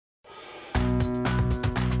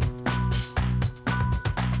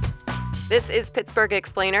This is Pittsburgh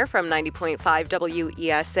Explainer from 90.5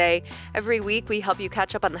 WESA. Every week, we help you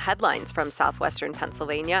catch up on the headlines from southwestern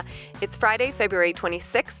Pennsylvania. It's Friday, February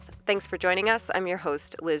 26th. Thanks for joining us. I'm your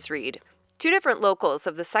host, Liz Reed. Two different locals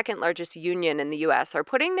of the second largest union in the U.S. are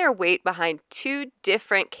putting their weight behind two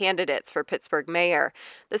different candidates for Pittsburgh mayor.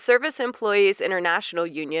 The Service Employees International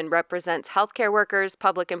Union represents healthcare workers,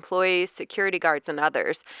 public employees, security guards, and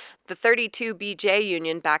others. The 32BJ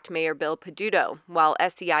union backed Mayor Bill Peduto, while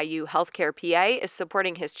SEIU Healthcare PA is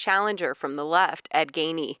supporting his challenger from the left, Ed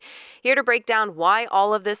Gainey. Here to break down why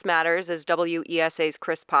all of this matters is WESA's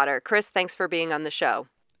Chris Potter. Chris, thanks for being on the show.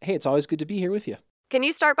 Hey, it's always good to be here with you. Can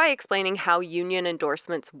you start by explaining how union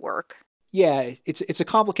endorsements work? Yeah, it's a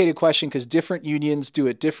complicated question because different unions do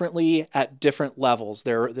it differently at different levels.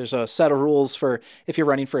 There's a set of rules for if you're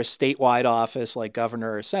running for a statewide office like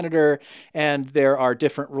governor or senator, and there are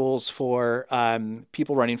different rules for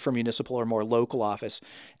people running for municipal or more local office.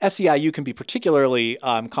 SEIU can be particularly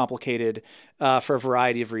complicated for a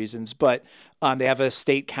variety of reasons, but they have a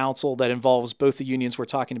state council that involves both the unions we're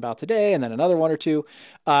talking about today and then another one or two,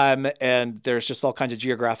 and there's just all kinds of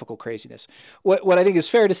geographical craziness. What I think is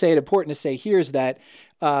fair to say and important to say here is that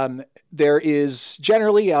there is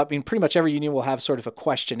generally, pretty much every union will have sort of a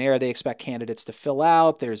questionnaire they expect candidates to fill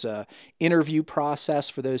out. There's a interview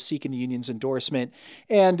process for those seeking the union's endorsement,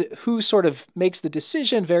 and who sort of makes the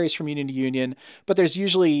decision varies from union to union, but there's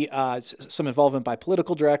usually some involvement by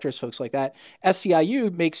political directors, folks like that.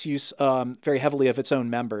 SEIU makes use very heavily of its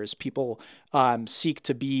own members. People seek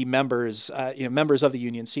to be members, members of the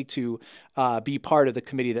union seek to be part of the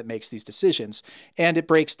committee that makes these decisions, and it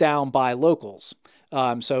breaks down by locals.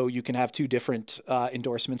 So you can have two different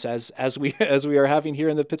endorsements as we are having here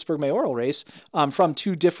in the Pittsburgh mayoral race from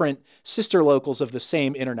two different sister locals of the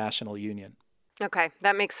same international union. Okay,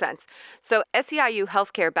 that makes sense. So SEIU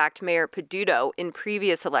Healthcare backed Mayor Peduto in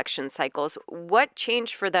previous election cycles. What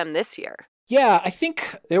changed for them this year? Yeah, I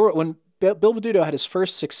think when Bill Peduto had his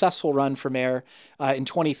first successful run for mayor in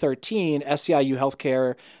 2013. SEIU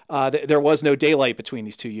Healthcare, there was no daylight between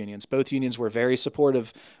these two unions. Both unions were very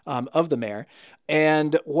supportive of the mayor.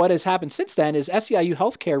 And what has happened since then is SEIU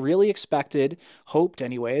Healthcare really hoped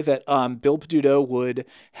anyway, that Bill Peduto would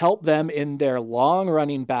help them in their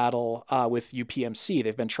long-running battle with UPMC.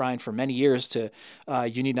 They've been trying for many years to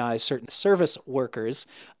unionize certain service workers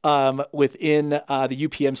within the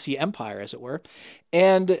UPMC empire, as it were.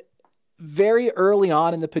 And very early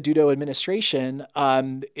on in the Peduto administration,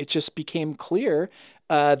 it just became clear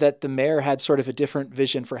that the mayor had sort of a different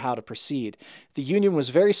vision for how to proceed. The union was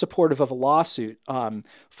very supportive of a lawsuit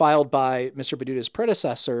filed by Mr. Peduto's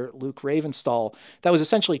predecessor, Luke Ravenstall, that was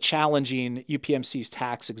essentially challenging UPMC's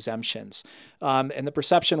tax exemptions. And the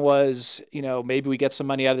perception was, maybe we get some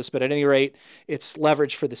money out of this, but at any rate, it's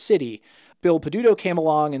leverage for the city. Bill Peduto came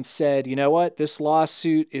along and said, you know what, this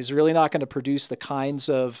lawsuit is really not going to produce the kinds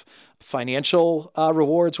of financial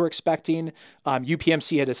rewards we're expecting.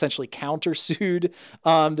 UPMC had essentially countersued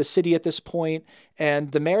the city at this point.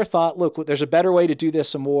 And the mayor thought, look, there's a better way to do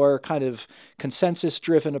this, a more kind of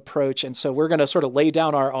consensus-driven approach. And so we're going to sort of lay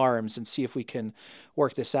down our arms and see if we can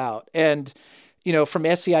work this out. And from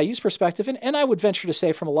SEIU's perspective, and I would venture to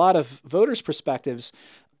say from a lot of voters' perspectives,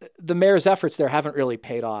 the mayor's efforts there haven't really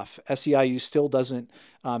paid off. SEIU still doesn't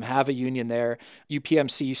have a union there.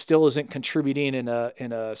 UPMC still isn't contributing in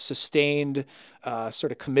a sustained,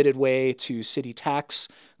 sort of committed way to city tax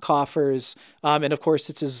coffers. And of course,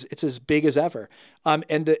 it's as big as ever.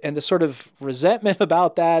 And the sort of resentment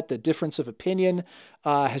about that, the difference of opinion,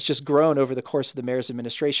 has just grown over the course of the mayor's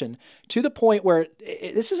administration to the point where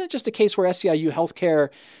this isn't just a case where SEIU Healthcare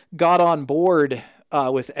got on board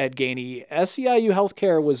with Ed Gainey. SEIU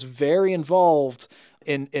Healthcare was very involved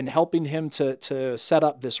in helping him to set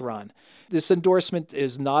up this run. This endorsement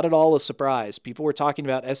is not at all a surprise. People were talking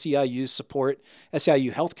about SEIU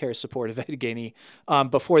Healthcare's support of Ed Gainey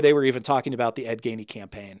before they were even talking about the Ed Gainey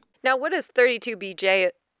campaign. Now, what does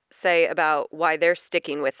 32BJ say about why they're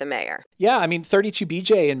sticking with the mayor? Yeah,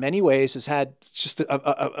 32BJ in many ways has had just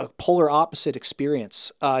a polar opposite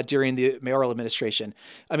experience during the mayoral administration.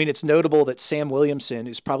 It's notable that Sam Williamson,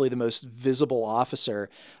 who's probably the most visible officer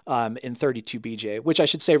in 32BJ, which I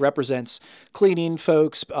should say represents cleaning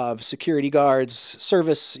folks, security guards,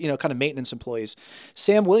 service, kind of maintenance employees.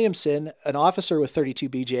 Sam Williamson, an officer with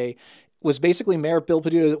 32BJ, was basically one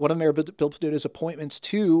of Mayor Bill Peduto's appointments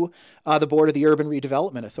to the board of the Urban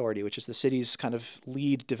Redevelopment Authority, which is the city's kind of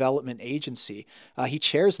lead development agency. He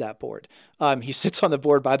chairs that board. He sits on the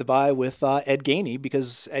board, by the by, with Ed Gainey,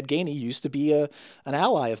 because Ed Gainey used to be an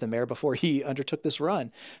ally of the mayor before he undertook this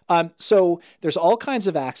run. So there's all kinds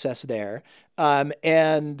of access there.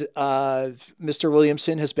 And Mr.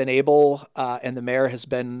 Williamson has been able, and the mayor has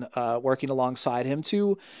been working alongside him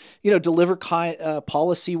to, deliver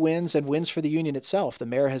policy wins and wins for the union itself. The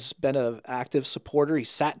mayor has been an active supporter. He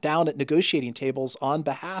sat down at negotiating tables on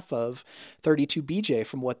behalf of 32BJ,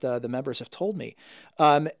 from what the members have told me.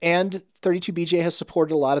 And 32BJ has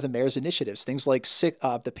supported a lot of the mayor's initiatives, things like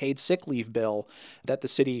the paid sick leave bill that the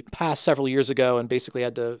city passed several years ago and basically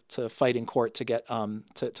had to fight in court to get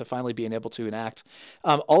to finally being able to enact.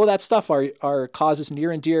 All of that stuff are causes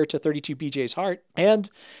near and dear to 32BJ's heart, and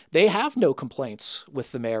they have no complaints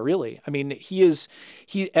with the mayor, really. I mean, he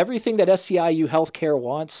everything that SEIU Healthcare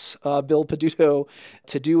wants Bill Peduto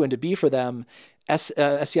to do and to be for them,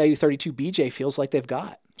 SEIU 32BJ feels like they've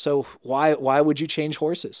got. So why would you change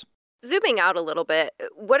horses? Zooming out a little bit,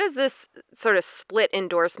 what does this sort of split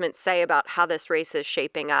endorsement say about how this race is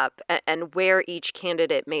shaping up and where each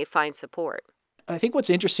candidate may find support? I think what's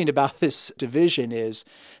interesting about this division is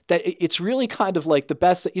that it's really kind of like the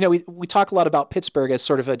best, we talk a lot about Pittsburgh as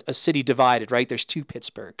sort of a city divided, right? There's two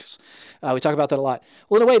Pittsburghs. We talk about that a lot.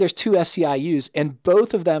 Well, in a way, there's two SEIUs, and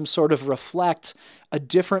both of them sort of reflect a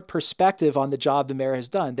different perspective on the job the mayor has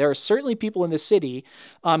done. There are certainly people in the city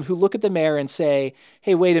who look at the mayor and say,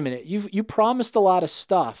 hey, wait a minute, you promised a lot of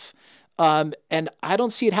stuff. And I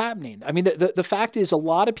don't see it happening. I mean, the fact is, a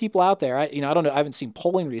lot of people out there, I don't know, I haven't seen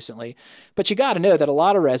polling recently, but you got to know that a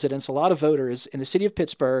lot of residents, a lot of voters in the city of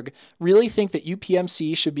Pittsburgh really think that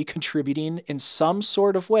UPMC should be contributing in some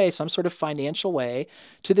sort of way, some sort of financial way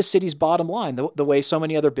to the city's bottom line, the way so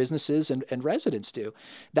many other businesses and residents do.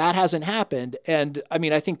 That hasn't happened. And I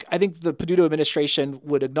mean, I think the Peduto administration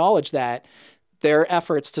would acknowledge that their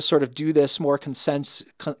efforts to sort of do this more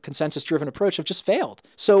consensus-driven approach have just failed.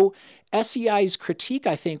 So SEI's critique,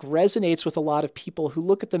 I think, resonates with a lot of people who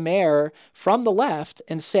look at the mayor from the left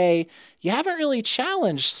and say, you haven't really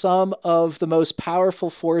challenged some of the most powerful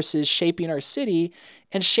forces shaping our city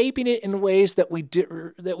and shaping it in ways that we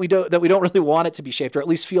don't really want it to be shaped, or at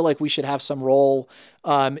least feel like we should have some role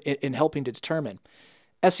in helping to determine.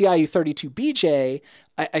 SEIU 32BJ,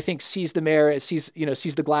 I think, sees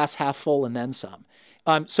the glass half full and then some.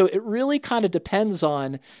 So it really kind of depends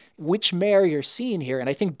on which mayor you're seeing here. And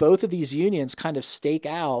I think both of these unions kind of stake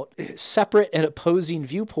out separate and opposing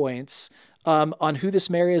viewpoints on who this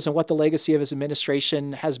mayor is and what the legacy of his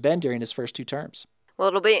administration has been during his first two terms. Well,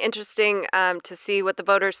 it'll be interesting to see what the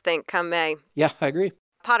voters think come May. Yeah, I agree.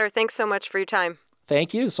 Potter, thanks so much for your time.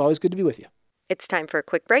 Thank you. It's always good to be with you. It's time for a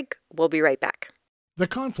quick break. We'll be right back. The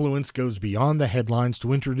Confluence goes beyond the headlines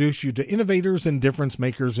to introduce you to innovators and difference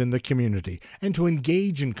makers in the community and to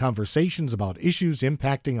engage in conversations about issues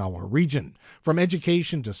impacting our region, from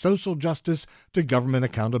education to social justice to government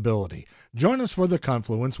accountability. Join us for The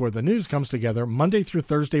Confluence, where the news comes together Monday through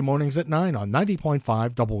Thursday mornings at 9 on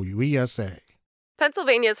 90.5 WESA.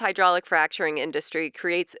 Pennsylvania's hydraulic fracturing industry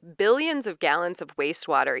creates billions of gallons of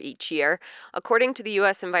wastewater each year. According to the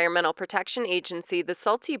U.S. Environmental Protection Agency, the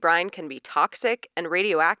salty brine can be toxic and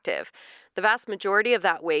radioactive. The vast majority of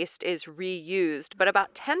that waste is reused, but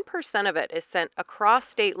about 10% of it is sent across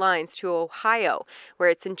state lines to Ohio, where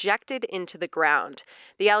it's injected into the ground.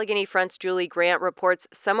 The Allegheny Front's Julie Grant reports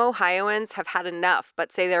some Ohioans have had enough,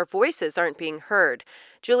 but say their voices aren't being heard.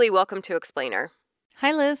 Julie, welcome to Explainer.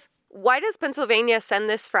 Hi, Liz. Why does Pennsylvania send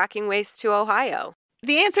this fracking waste to Ohio?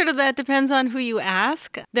 The answer to that depends on who you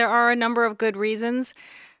ask. There are a number of good reasons.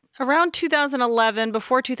 Around 2011,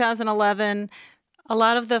 before 2011, a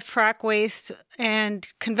lot of the frack waste and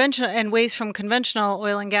waste from conventional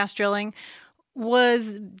oil and gas drilling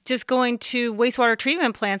was just going to wastewater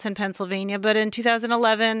treatment plants in Pennsylvania. But in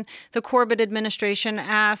 2011, the Corbett administration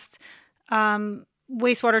asked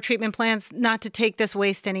wastewater treatment plants not to take this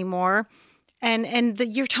waste anymore. And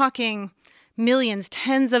you're talking millions,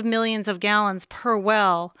 tens of millions of gallons per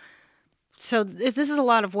well. So this is a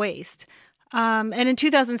lot of waste. And in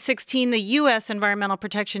 2016, the U.S. Environmental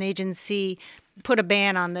Protection Agency put a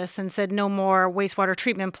ban on this and said no more wastewater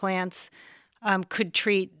treatment plants could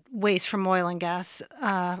treat waste from oil and gas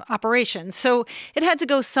operations. So it had to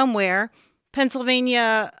go somewhere.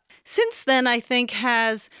 Pennsylvania, since then, I think,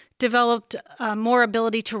 has developed more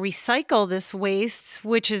ability to recycle this waste,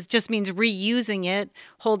 which just means reusing it,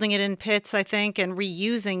 holding it in pits, I think, and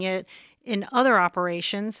reusing it in other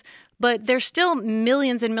operations. But there's still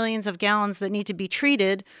millions and millions of gallons that need to be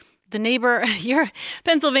treated.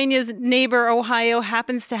 Pennsylvania's neighbor, Ohio,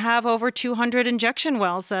 happens to have over 200 injection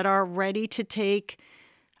wells that are ready to take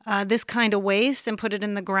this kind of waste and put it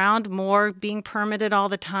in the ground, more being permitted all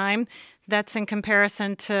the time. That's in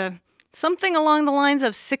comparison to something along the lines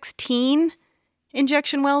of 16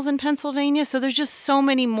 injection wells in Pennsylvania. So there's just so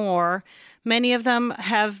many more. Many of them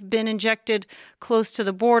have been injected close to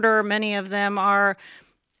the border. Many of them are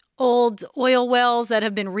old oil wells that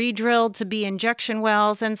have been re-drilled to be injection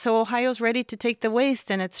wells. And so Ohio's ready to take the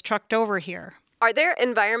waste, and it's trucked over here. Are there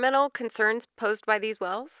environmental concerns posed by these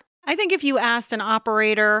wells? I think if you asked an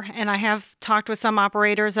operator, and I have talked with some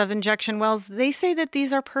operators of injection wells, they say that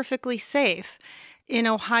these are perfectly safe. In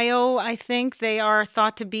Ohio, I think they are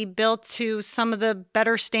thought to be built to some of the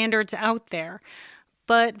better standards out there.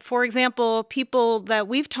 But for example, people that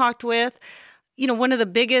we've talked with, one of the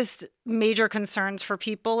biggest major concerns for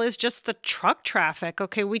people is just the truck traffic.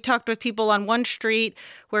 Okay, we talked with people on one street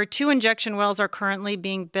where 2 injection wells are currently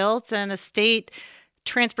being built, and a state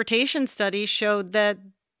transportation study showed that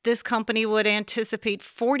this company would anticipate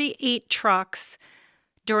 48 trucks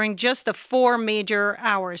during just the 4 major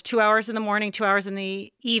hours, 2 hours in the morning, 2 hours in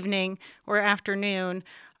the evening or afternoon.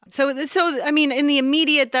 So I mean, in the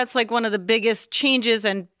immediate, that's like one of the biggest changes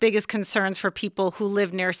and biggest concerns for people who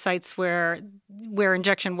live near sites where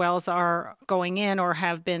injection wells are going in or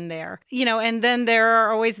have been there. And then there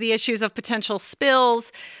are always the issues of potential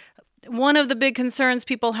spills. One of the big concerns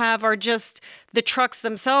people have are just the trucks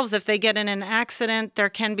themselves. If they get in an accident, there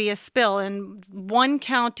can be a spill. In one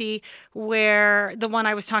county where the one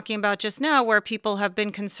I was talking about just now, where people have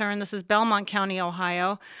been concerned, this is Belmont County,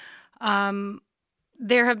 Ohio,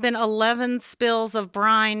 there have been 11 spills of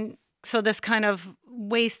brine, so this kind of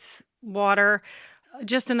waste water,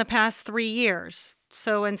 just in the past 3 years.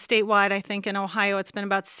 So in statewide, I think in Ohio, it's been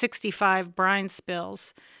about 65 brine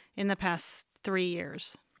spills in the past 3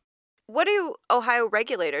 years. What do Ohio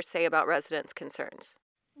regulators say about residents' concerns?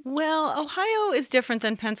 Well, Ohio is different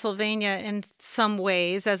than Pennsylvania in some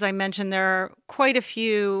ways. As I mentioned, there are quite a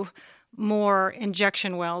few more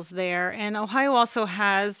injection wells there. And Ohio also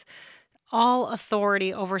has all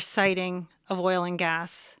authority over siting of oil and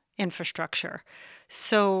gas infrastructure.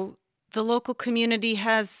 So the local community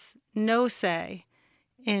has no say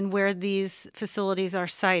in where these facilities are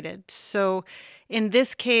sited. So in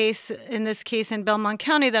this case in Belmont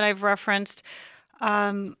County that I've referenced,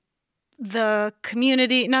 the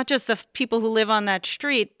community, not just the people who live on that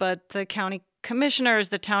street, but the county commissioners,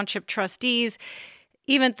 the township trustees,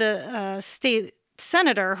 even the state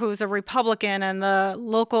senator, who's a Republican, and the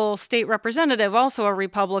local state representative, also a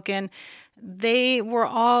Republican, they were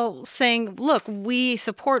all saying, look, we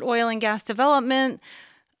support oil and gas development.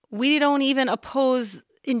 We don't even oppose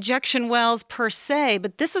injection wells per se,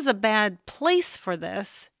 but this is a bad place for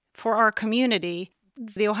this, for our community.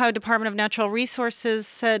 The Ohio Department of Natural Resources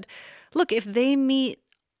said, look, if they meet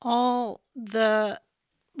all the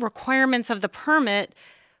requirements of the permit,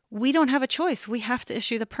 we don't have a choice. We have to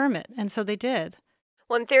issue the permit. And so they did.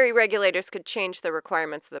 Well, in theory, regulators could change the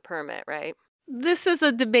requirements of the permit, right? This is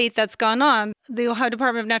a debate that's gone on. The Ohio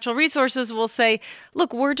Department of Natural Resources will say,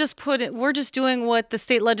 look, we're just doing what the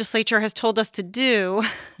state legislature has told us to do.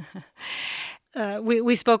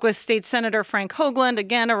 We spoke with State Senator Frank Hoagland,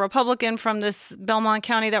 again, a Republican from this Belmont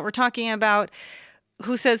County that we're talking about,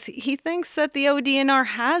 who says he thinks that the ODNR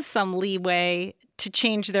has some leeway to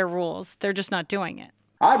change their rules. They're just not doing it.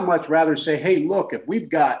 I'd much rather say, hey, look, if we've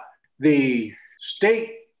got the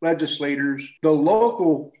state legislators, the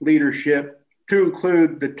local leadership, to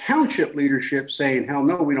include the township leadership saying, hell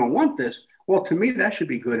no, we don't want this. Well, to me, that should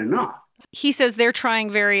be good enough. He says they're trying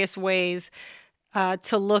various ways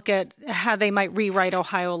to look at how they might rewrite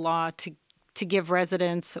Ohio law to give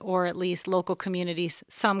residents or at least local communities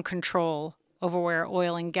some control over where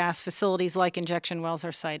oil and gas facilities like injection wells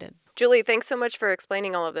are sited. Julie, thanks so much for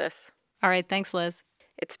explaining all of this. All right, thanks, Liz.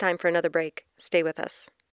 It's time for another break. Stay with us.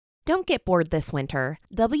 Don't get bored this winter.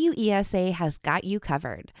 WESA has got you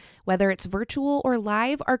covered. Whether it's virtual or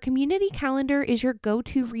live, our community calendar is your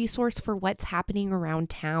go-to resource for what's happening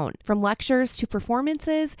around town. From lectures to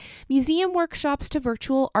performances, museum workshops to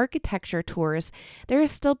virtual architecture tours, there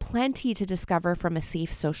is still plenty to discover from a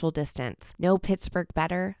safe social distance. Know Pittsburgh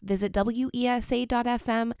better? Visit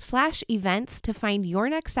WESA.fm/events to find your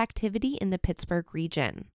next activity in the Pittsburgh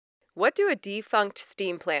region. What do a defunct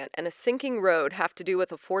steam plant and a sinking road have to do with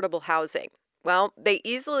affordable housing? Well, they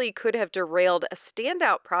easily could have derailed a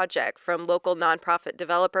standout project from local nonprofit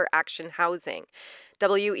developer Action Housing.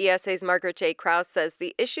 WESA's Margaret J. Krause says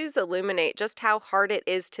the issues illuminate just how hard it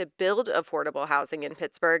is to build affordable housing in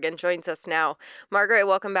Pittsburgh and joins us now. Margaret,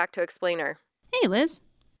 welcome back to Explainer. Hey, Liz.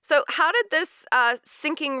 So how did this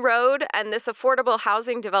sinking road and this affordable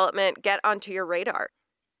housing development get onto your radar?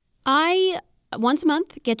 I once a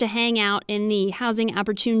month get to hang out in the Housing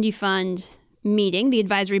Opportunity Fund meeting. The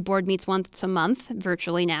advisory board meets once a month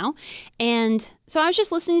virtually now. And so I was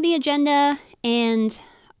just listening to the agenda, and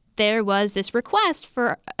there was this request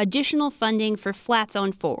for additional funding for Flat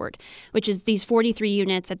Zone Forward, which is these 43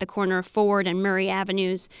 units at the corner of Forward and Murray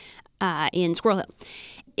Avenues in Squirrel Hill.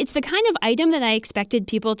 It's the kind of item that I expected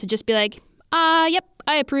people to just be like, yep,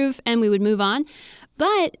 I approve, and we would move on.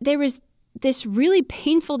 But there was this really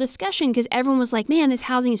painful discussion because everyone was like, man, this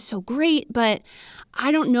housing is so great, but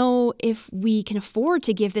I don't know if we can afford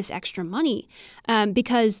to give this extra money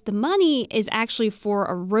because the money is actually for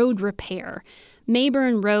a road repair.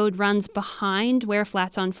 Mayburn Road runs behind where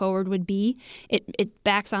Flat Zone Forward would be. It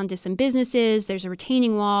backs onto some businesses. There's a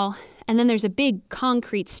retaining wall. And then there's a big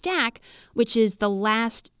concrete stack, which is the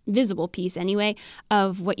last visible piece anyway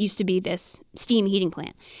of what used to be this steam heating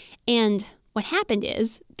plant. And what happened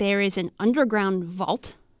is there is an underground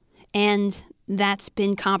vault, and that's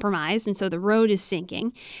been compromised. And so the road is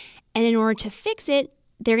sinking. And in order to fix it,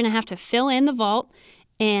 they're going to have to fill in the vault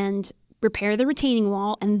and repair the retaining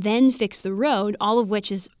wall and then fix the road, all of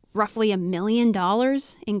which is roughly $1 million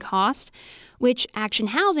in cost, which Action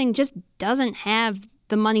Housing just doesn't have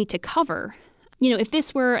the money to cover. You know, if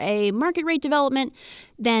this were a market rate development,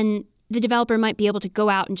 then the developer might be able to go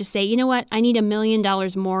out and just say, you know what, I need $1 million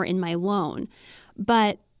more in my loan.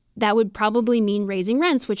 But that would probably mean raising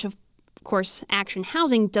rents, which of course Action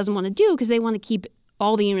Housing doesn't want to do because they want to keep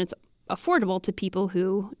all the units affordable to people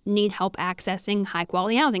who need help accessing high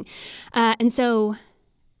quality housing. And so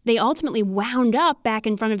they ultimately wound up back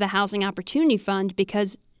in front of the Housing Opportunity Fund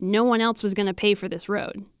because no one else was going to pay for this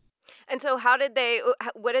road. And so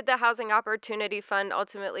what did the Housing Opportunity Fund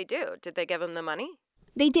ultimately do? Did they give them the money?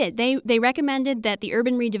 They did. They recommended that the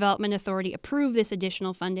Urban Redevelopment Authority approve this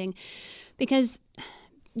additional funding because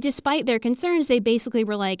despite their concerns, they basically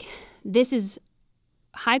were like, this is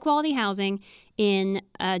high quality housing in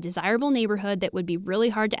a desirable neighborhood that would be really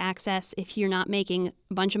hard to access if you're not making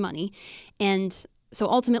a bunch of money. And so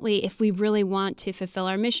ultimately, if we really want to fulfill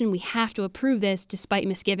our mission, we have to approve this despite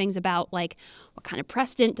misgivings about like what kind of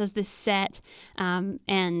precedent does this set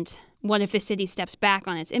and what if the city steps back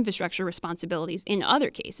on its infrastructure responsibilities in other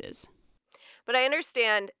cases. But I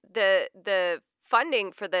understand the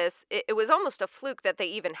funding for this, it was almost a fluke that they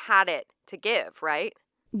even had it to give, right?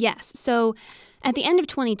 Yes. So at the end of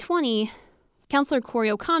 2020, Councillor Corey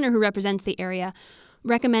O'Connor, who represents the area,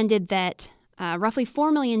 recommended that roughly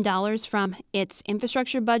 $4 million from its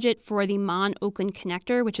infrastructure budget for the Mon-Oakland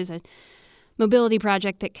Connector, which is a mobility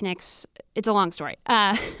project that connects. It's a long story,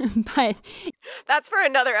 but that's for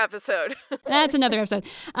another episode. That's another episode.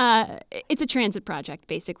 It's a transit project,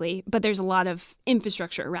 basically, but there's a lot of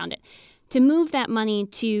infrastructure around it. To move that money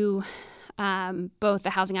to both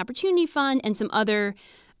the Housing Opportunity Fund and some other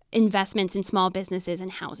investments in small businesses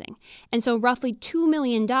and housing. And so roughly $2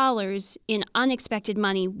 million in unexpected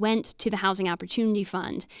money went to the Housing Opportunity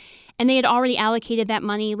Fund. And they had already allocated that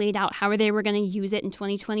money, laid out how they were going to use it in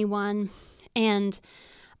 2021. And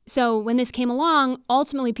so when this came along,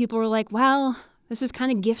 ultimately people were like, well, this was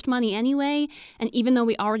kind of gift money anyway. And even though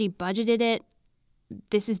we already budgeted it,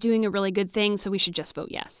 this is doing a really good thing, so we should just vote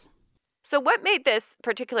yes. So what made this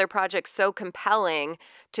particular project so compelling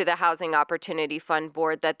to the Housing Opportunity Fund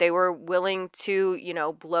board that they were willing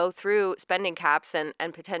to, blow through spending caps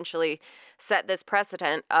and potentially set this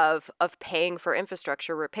precedent of paying for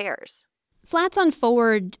infrastructure repairs? Flat Zone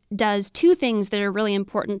Forward does two things that are really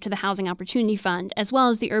important to the Housing Opportunity Fund, as well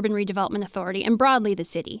as the Urban Redevelopment Authority and broadly the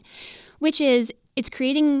city, which is it's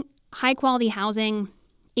creating high-quality housing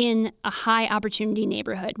in a high-opportunity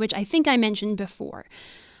neighborhood, which I think I mentioned before.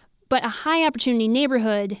 But a high-opportunity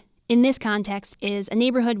neighborhood in this context is a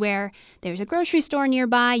neighborhood where there's a grocery store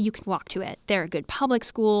nearby, you can walk to it. There are good public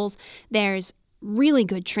schools, there's really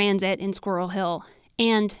good transit in Squirrel Hill,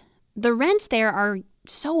 and the rents there are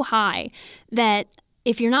so high that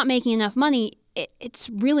if you're not making enough money, it's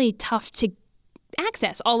really tough to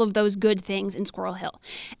access all of those good things in Squirrel Hill.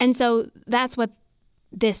 And so that's what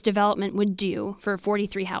this development would do for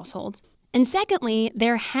 43 households. And secondly,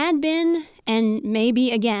 there had been, and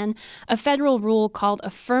maybe again, a federal rule called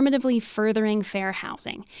Affirmatively Furthering Fair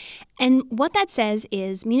Housing. And what that says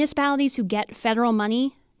is municipalities who get federal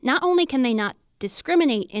money, not only can they not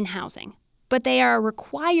discriminate in housing, but they are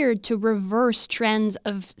required to reverse trends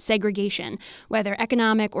of segregation, whether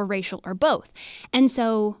economic or racial or both. And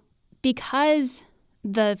so because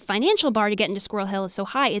the financial bar to get into Squirrel Hill is so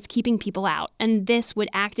high, it's keeping people out. And this would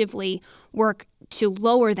actively work to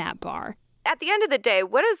lower that bar. At the end of the day,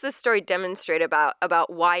 what does this story demonstrate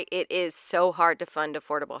about why it is so hard to fund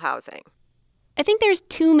affordable housing? I think there's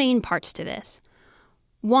two main parts to this.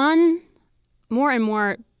 One, more and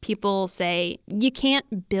more people say you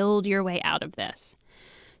can't build your way out of this.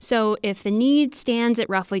 So if the need stands at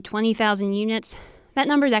roughly 20,000 units, that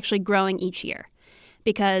number is actually growing each year.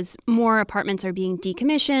 because more apartments are being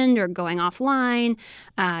decommissioned or going offline,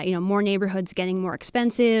 more neighborhoods getting more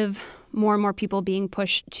expensive, more and more people being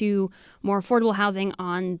pushed to more affordable housing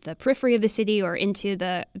on the periphery of the city or into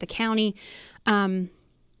the county. And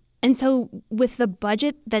so with the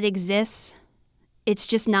budget that exists, it's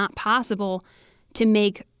just not possible to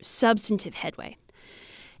make substantive headway.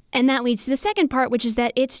 And that leads to the second part, which is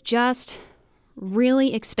that it's just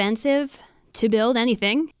really expensive to build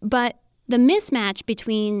anything. But the mismatch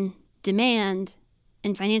between demand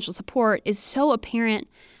and financial support is so apparent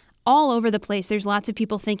all over the place. There's lots of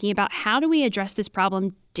people thinking about how do we address this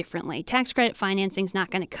problem differently. Tax credit financing is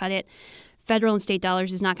not going to cut it. Federal and state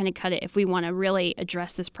dollars is not going to cut it if we want to really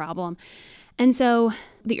address this problem. And so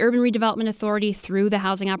the Urban Redevelopment Authority, through the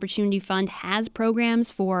Housing Opportunity Fund, has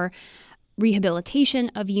programs for rehabilitation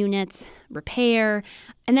of units, repair,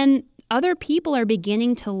 and then other people are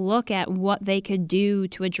beginning to look at what they could do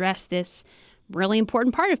to address this really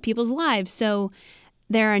important part of people's lives. So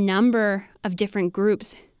there are a number of different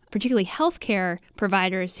groups, particularly healthcare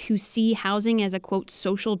providers, who see housing as a, quote,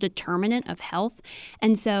 social determinant of health.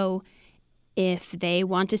 And so if they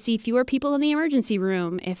want to see fewer people in the emergency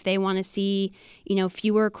room, if they want to see,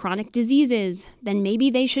 fewer chronic diseases, then maybe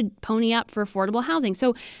they should pony up for affordable housing.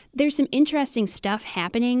 So there's some interesting stuff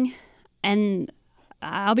happening, and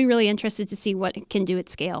I'll be really interested to see what it can do at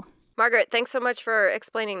scale. Margaret, thanks so much for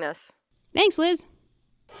explaining this. Thanks, Liz.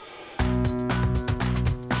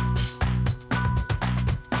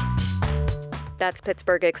 That's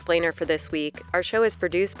Pittsburgh Explainer for this week. Our show is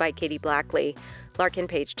produced by Katie Blackley. Larkin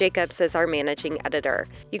Page Jacobs is our managing editor.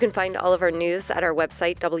 You can find all of our news at our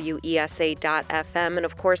website, wesa.fm, and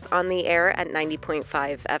of course on the air at 90.5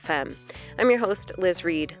 FM. I'm your host, Liz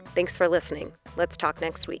Reed. Thanks for listening. Let's talk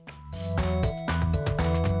next week.